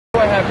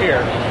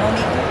here?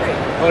 Monique Dupree.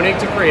 Monique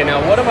Dupree. Now,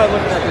 what am I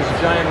looking at this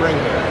giant ring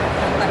here?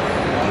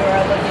 You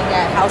are looking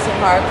at House of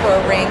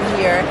Hardcore ring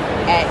here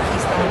at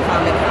Keystone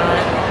Comic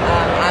Con.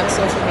 I'm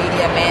social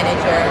media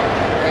manager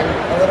and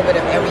a little bit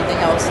of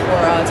everything else for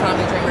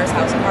Tommy Dreamer's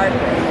House of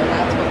Hardcore. And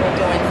that's what we're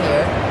doing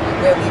here,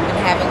 where we've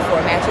been having 4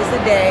 matches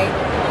a day,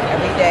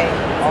 every day,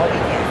 all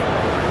weekend.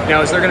 Now,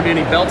 is there going to be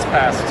any belts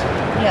passed?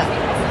 No,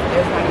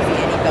 there's not going to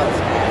be any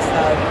belts passed.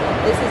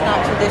 This is not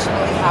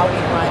traditionally how we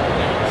run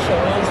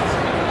shows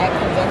at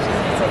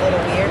conventions. It's a little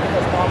weird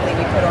because normally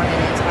we put on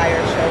an entire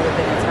show with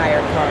an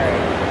entire card.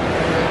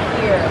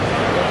 Here,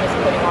 we're just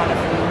putting on a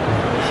few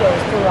shows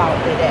throughout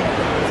the day.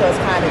 So it's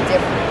kind of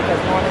different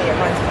because normally it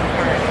runs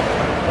concurrent,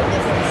 but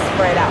this is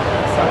spread out.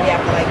 So we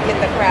have to like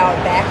get the crowd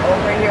back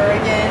over here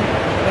again,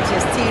 which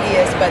is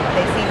tedious, but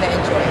they seem to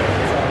enjoy it.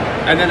 So.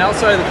 And then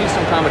outside of the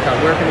Keystone Comic Con,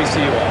 where can we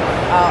see you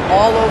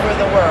all over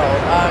the world.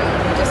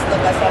 Just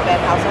look us up at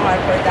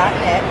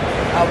houseofhardcore.net.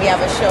 We have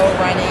a show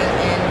running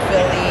in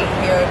Philly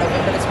here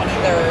November the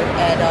 23rd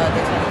at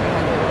the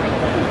 2300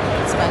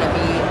 Arena. It's going to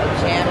be a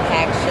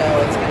jam-packed show.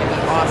 It's going to be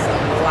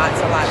awesome. Lots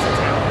and lots of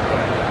talent.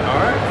 All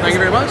right. Thank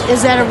you very much.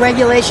 Is that a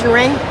regulation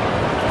ring?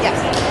 Yes.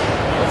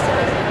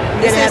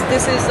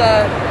 This is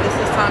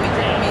Tommy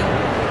Dreamer.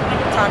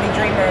 Tommy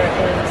Dreamer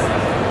is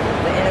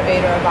the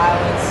innovator of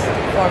violence,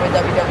 former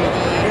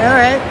WWE. All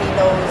right. He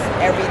knows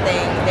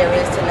everything there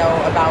is to know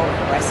about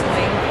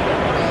wrestling.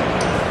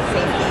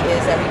 Safety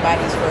is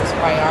everybody's first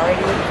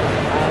priority,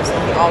 so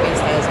he always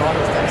has all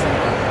his ducks in a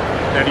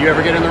row. Now, do you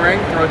ever get in the ring,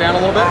 throw it down a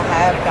little bit?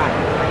 I have gotten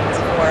in the ring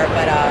before,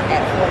 but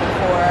at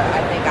 44, I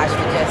think I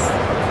should just,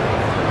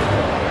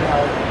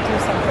 do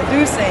some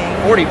producing.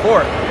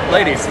 44,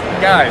 ladies,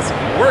 guys,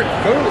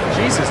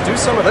 Jesus, do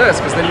some of this,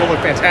 because then you'll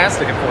look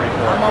fantastic at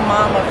 44. I'm a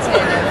mom of 10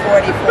 and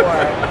 44,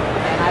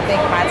 and I think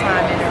my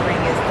time in the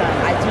ring is done.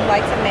 I do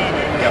like to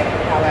manage,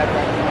 however,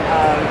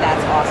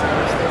 that's awesome.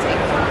 I'm still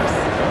taking orders.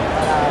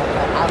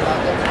 But I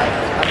love it. I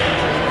don't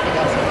do anything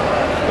else in the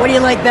world. What do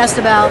you like best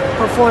about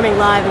performing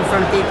live in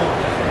front of people?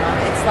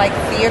 It's like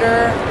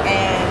theater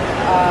and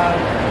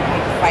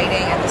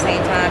fighting at the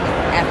same time,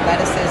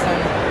 athleticism,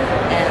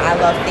 and I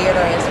love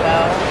theater as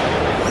well.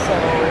 So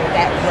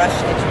that rush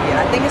that you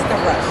get, I think it's the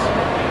rush.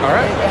 All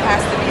right. It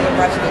has to be the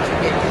rush that you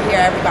get. You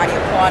hear everybody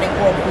applauding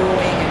or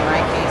booing, in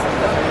my case,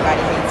 because everybody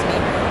hates me.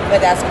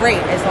 But that's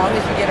great. As long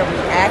as you get a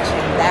reaction,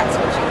 that's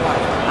what you want.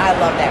 I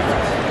love that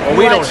rush. Well,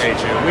 we don't hate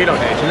you. We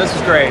don't hate you. This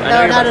is great.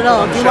 No, not at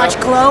all. Do you watch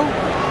Glow?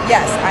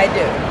 Yes, I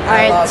do. All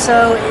right,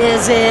 so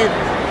is it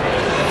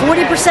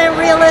 40%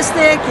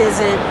 realistic?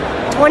 Is it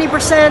 20%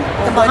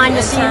 the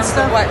behind-the-scenes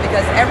stuff? What?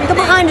 Because everything...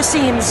 The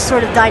behind-the-scenes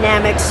sort of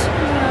dynamics.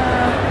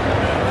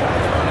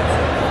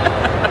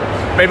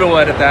 Maybe we'll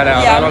edit that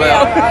out. Yeah, I don't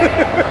know.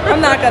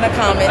 I'm not going to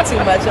comment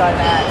too much on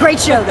that. Great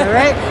show, though,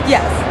 right?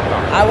 Yes,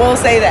 I will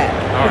say that.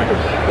 All right.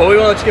 Well, we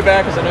will let you get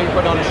back because I know you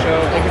put on a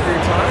show. Thank you for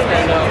your time.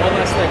 And one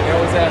last thing, I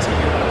always ask you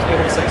to be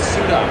able to say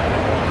suit up.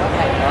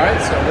 Okay. All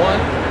right, so 1,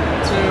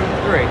 2,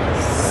 3.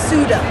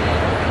 Suit up.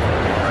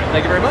 All right,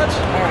 thank you very much.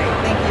 All right,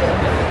 thank you.